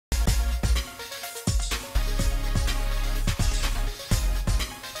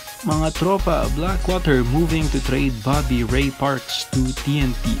Mga tropa, Blackwater moving to trade Bobby Ray Parks to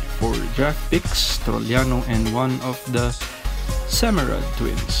TNT for draft picks, Trollano, and one of the Semerad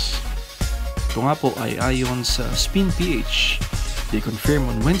twins. Ito nga po ay ayon sa SPIN.ph. They confirm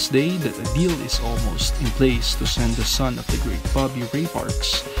on Wednesday that a deal is almost in place to send the son of the great Bobby Ray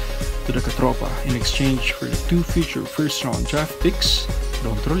Parks to the KaTropa in exchange for the two future first-round draft picks,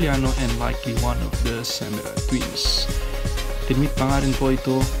 Don Trollano and likely one of the Semerad twins. Tinweet pa nga rin po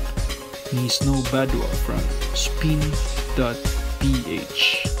ito ni Badua from SPIN.ph.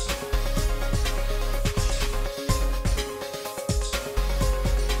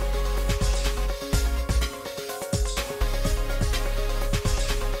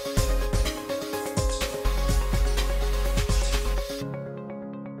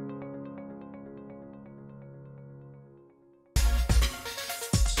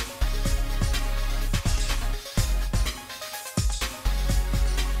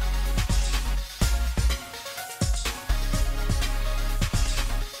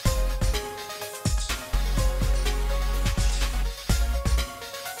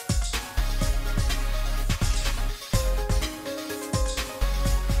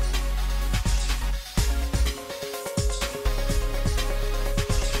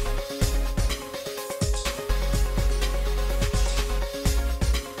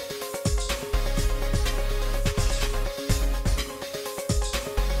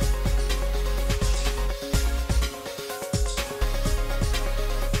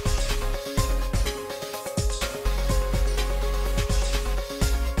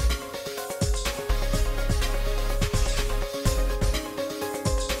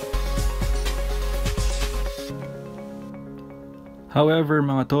 However,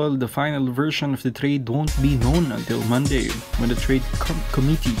 mga tol, the final version of the trade won't be known until Monday when the trade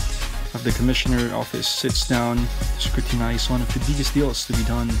committee of the commissioner office sits down to scrutinize one of the biggest deals to be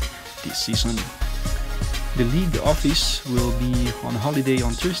done this season. The league office will be on holiday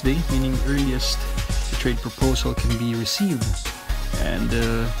on Thursday, meaning earliest the trade proposal can be received and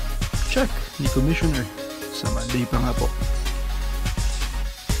check ni commissioner sa Monday pa nga po.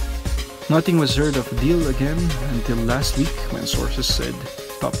 Nothing was heard of a deal again until last week when sources said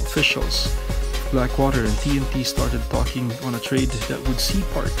top officials Blackwater and TNT started talking on a trade that would see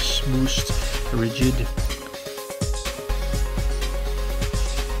Parks boost a rigid